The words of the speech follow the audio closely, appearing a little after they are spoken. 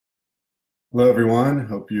Hello, everyone.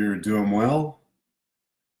 Hope you're doing well.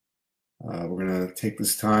 We're going to take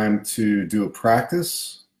this time to do a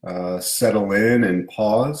practice, settle in and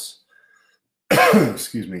pause.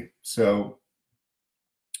 Excuse me. So,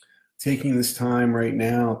 taking this time right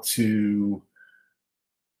now to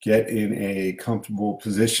get in a comfortable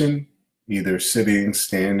position, either sitting,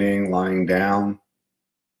 standing, lying down,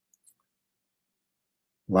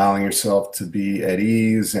 allowing yourself to be at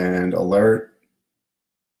ease and alert.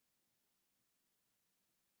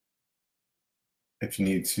 If you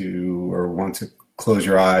need to or want to close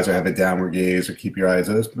your eyes or have a downward gaze or keep your eyes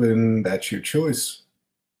open, that's your choice.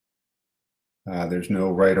 There's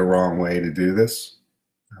no right or wrong way to do this.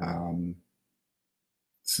 Um,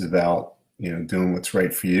 it's about doing what's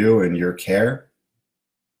right for you and your care,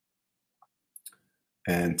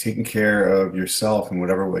 and taking care of yourself in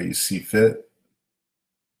whatever way you see fit.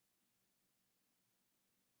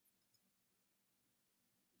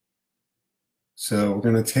 So we're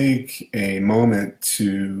going to take a moment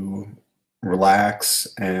to relax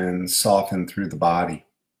and soften through the body.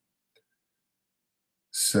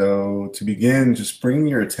 So to begin, just bring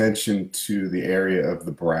your attention to the area of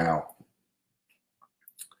the brow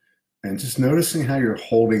and just noticing how you're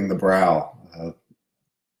holding the brow.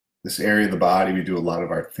 This area of the body, we do a lot of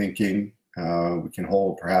our thinking. We can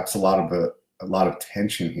hold perhaps a lot of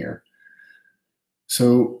tension here.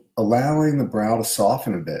 So allowing the brow to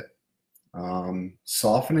soften a bit,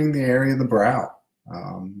 softening the area of the brow.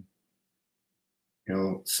 Um,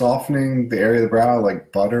 Softening the area of the brow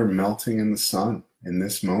like butter melting in the sun in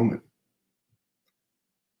this moment.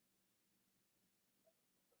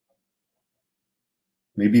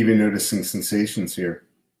 Maybe even noticing sensations here,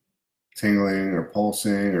 tingling or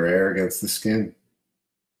pulsing or air against the skin.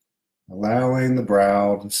 Allowing the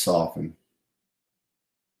brow to soften.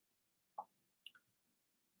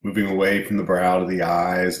 Moving away from the brow to the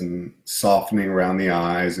eyes and softening around the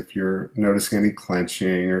eyes. If you're noticing any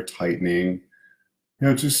clenching or tightening,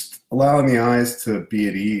 just allowing the eyes to be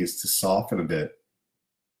at ease, to soften a bit.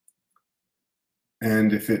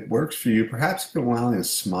 And if it works for you, perhaps you can allow a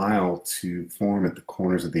smile to form at the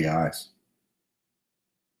corners of the eyes.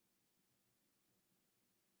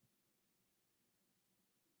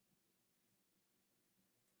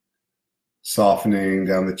 Softening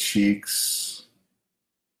down the cheeks,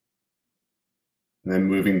 and then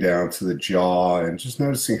moving down to the jaw and just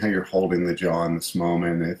noticing how you're holding the jaw in this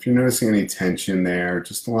moment. If you're noticing any tension there,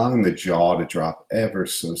 just allowing the jaw to drop ever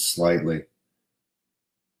so slightly.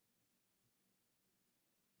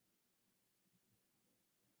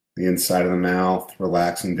 The inside of the mouth,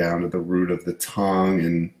 relaxing down to the root of the tongue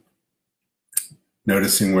and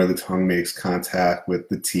noticing where the tongue makes contact with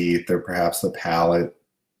the teeth or perhaps the palate.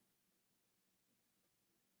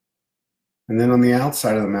 And then on the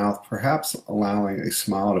outside of the mouth, perhaps allowing a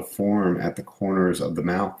smile to form at the corners of the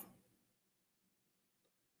mouth.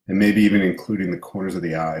 And maybe even including the corners of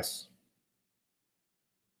the eyes.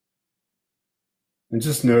 And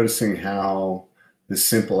just noticing how this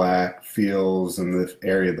simple act feels in the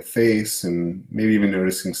area of the face, and maybe even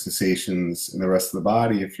noticing sensations in the rest of the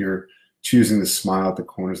body if you're choosing to smile at the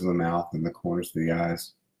corners of the mouth and the corners of the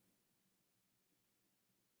eyes.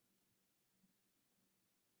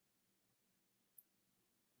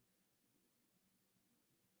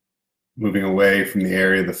 Moving away from the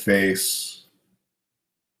area of the face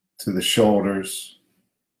to the shoulders.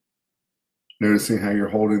 Noticing how you're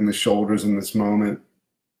holding the shoulders in this moment.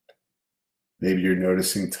 Maybe you're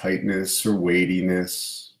noticing tightness or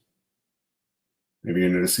weightiness. Maybe you're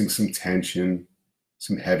noticing some tension,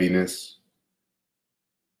 some heaviness.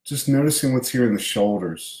 Just noticing what's here in the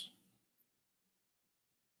shoulders.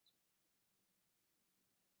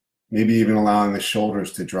 Maybe even allowing the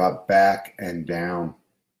shoulders to drop back and down.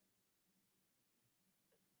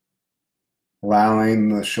 Allowing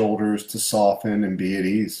the shoulders to soften and be at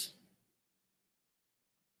ease.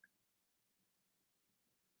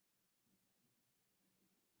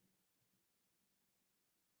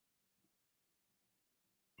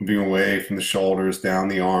 Moving away from the shoulders, down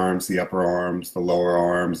the arms, the upper arms, the lower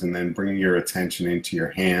arms, and then bringing your attention into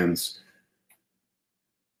your hands.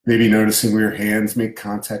 Maybe noticing where your hands make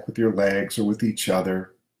contact with your legs or with each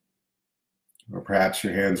other. Or perhaps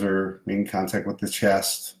your hands are making contact with the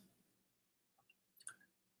chest.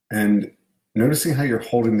 And noticing how you're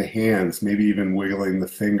holding the hands, maybe even wiggling the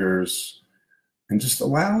fingers, and just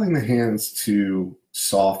allowing the hands to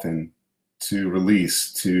soften, to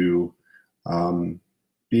release, to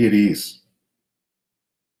be at ease.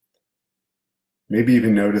 Maybe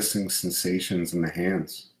even noticing sensations in the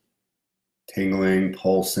hands, tingling,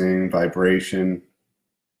 pulsing, vibration,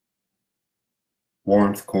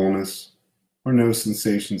 warmth, coolness, or no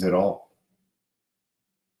sensations at all.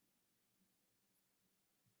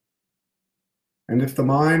 And if the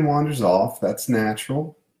mind wanders off, that's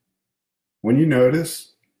natural. When you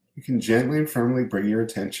notice, you can gently and firmly bring your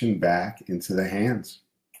attention back into the hands.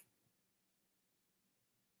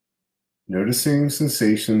 Noticing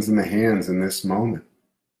sensations in the hands in this moment.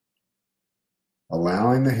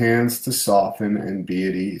 Allowing the hands to soften and be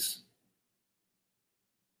at ease.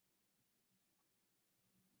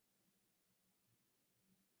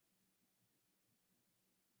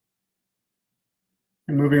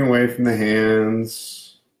 And moving away from the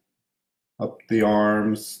hands, up the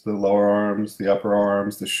arms, the lower arms, the upper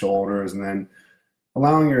arms, the shoulders, and then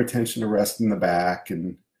allowing your attention to rest in the back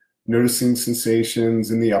and noticing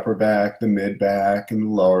sensations in the upper back, the mid back, and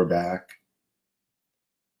the lower back.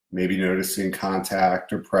 Maybe noticing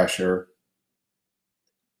contact or pressure.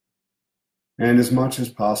 And as much as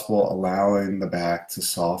possible, allowing the back to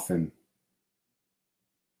soften.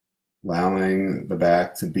 Allowing the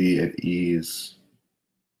back to be at ease.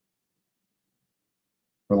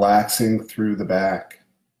 Relaxing through the back.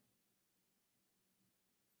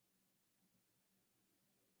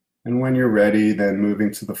 And when you're ready, then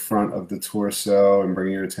moving to the front of the torso and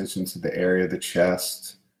bringing your attention to the area of the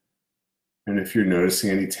chest. And if you're noticing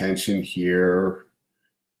any tension here,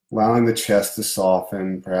 allowing the chest to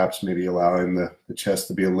soften, perhaps maybe allowing the chest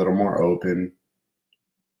to be a little more open.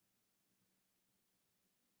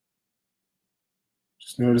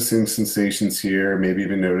 Just noticing sensations here, maybe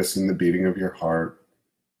even noticing the beating of your heart.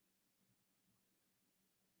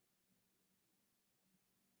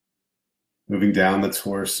 Moving down the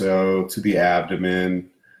torso to the abdomen,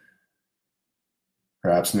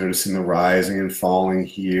 perhaps noticing the rising and falling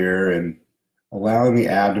here, and allowing the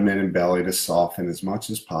abdomen and belly to soften as much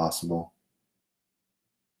as possible.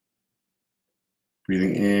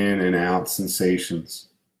 Breathing in and out sensations.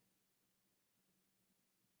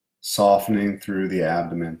 Softening through the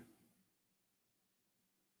abdomen.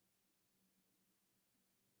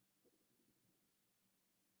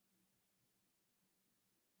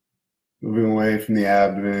 Moving away from the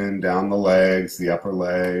abdomen, down the legs, the upper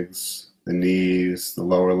legs, the knees, the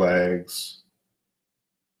lower legs.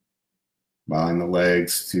 Allowing the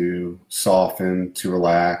legs to soften, to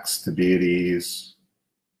relax, to be at ease.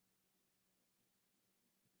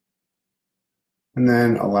 And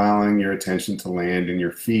then allowing your attention to land in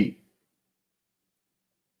your feet.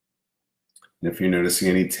 And if you're noticing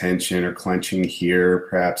any tension or clenching here,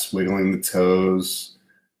 perhaps wiggling the toes,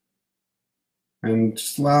 and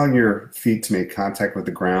just allowing your feet to make contact with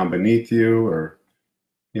the ground beneath you, or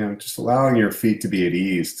just allowing your feet to be at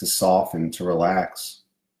ease, to soften, to relax.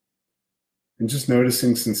 And just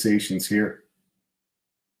noticing sensations here.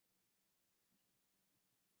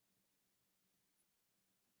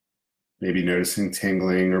 Maybe noticing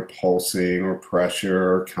tingling or pulsing or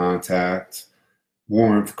pressure or contact,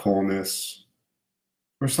 warmth, coolness,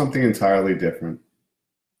 or something entirely different.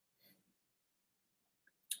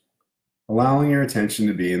 Allowing your attention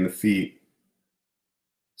to be in the feet,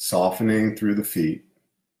 softening through the feet,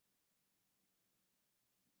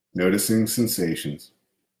 noticing sensations.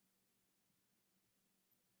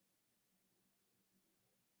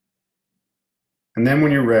 And then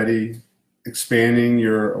when you're ready, expanding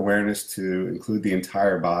your awareness to include the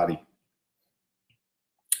entire body,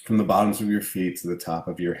 from the bottoms of your feet to the top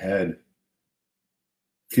of your head,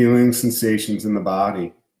 feeling sensations in the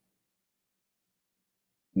body,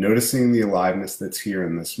 noticing the aliveness that's here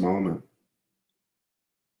in this moment.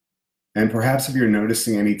 And perhaps if you're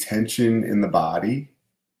noticing any tension in the body,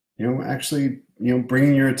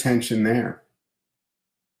 bringing your attention there.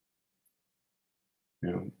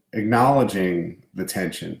 Acknowledging the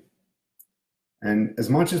tension. And as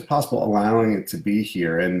much as possible, allowing it to be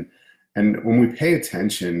here. And when we pay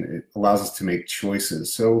attention, it allows us to make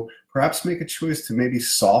choices. So perhaps make a choice to maybe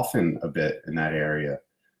soften a bit in that area.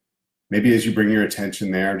 Maybe as you bring your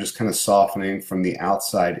attention there, just kind of softening from the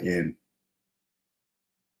outside in.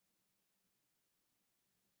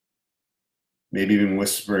 Maybe even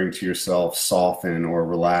whispering to yourself, soften or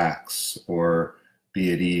relax or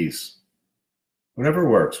be at ease. Whatever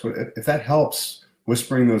works. If that helps,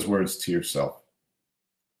 whispering those words to yourself.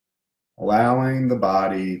 Allowing the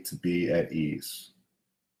body to be at ease.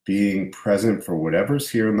 Being present for whatever's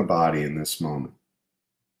here in the body in this moment.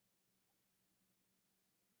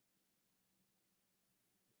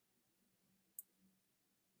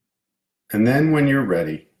 And then when you're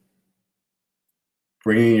ready,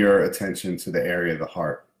 bringing your attention to the area of the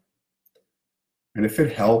heart. And if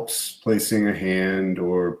it helps, placing a hand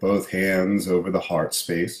or both hands over the heart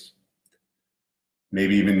space.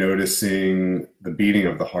 Maybe even noticing the beating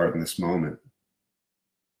of the heart in this moment.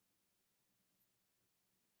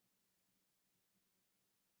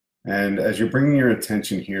 And as you're bringing your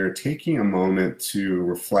attention here, taking a moment to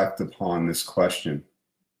reflect upon this question.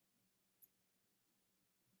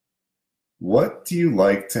 What do you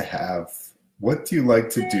like to have? What do you like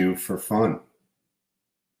to do for fun?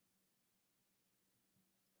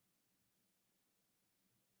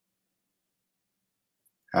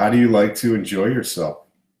 How do you like to enjoy yourself?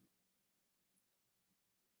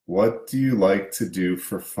 What do you like to do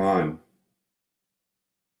for fun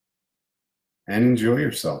and enjoy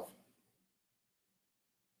yourself?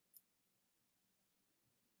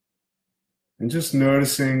 And just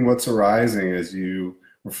noticing what's arising as you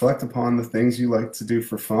reflect upon the things you like to do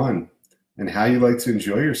for fun and how you like to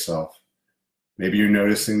enjoy yourself. Maybe you're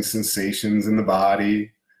noticing sensations in the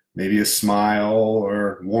body, maybe a smile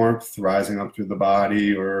or warmth rising up through the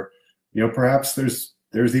body, or perhaps there's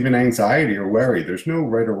even anxiety or worry. There's no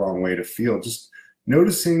right or wrong way to feel. Just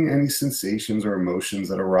noticing any sensations or emotions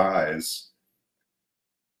that arise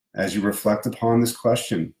as you reflect upon this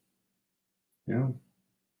question.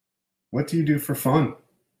 What do you do for fun?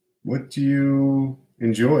 What do you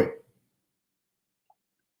enjoy?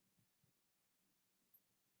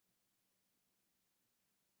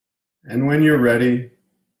 And when you're ready,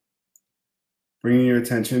 bringing your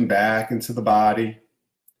attention back into the body,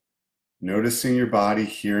 noticing your body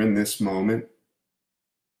here in this moment,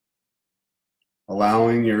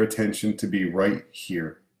 allowing your attention to be right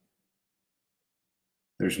here.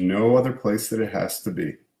 There's no other place that it has to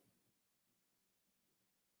be.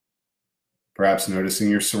 Perhaps noticing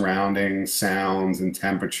your surroundings, sounds, and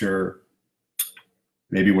temperature,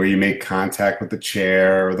 maybe where you make contact with the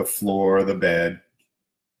chair or the floor or the bed.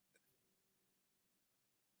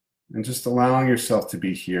 And just allowing yourself to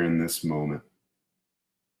be here in this moment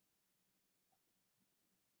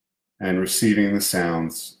and receiving the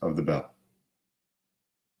sounds of the bell.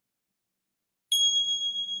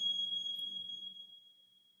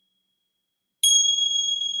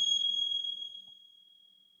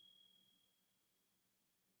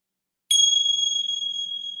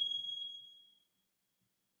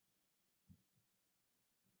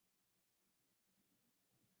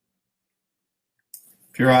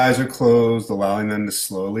 If your eyes are closed, allowing them to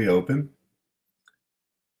slowly open.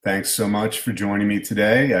 Thanks so much for joining me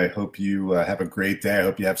today. I hope you have a great day. I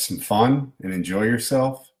hope you have some fun and enjoy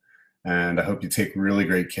yourself. And I hope you take really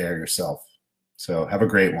great care of yourself. So have a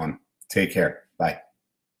great one. Take care. Bye.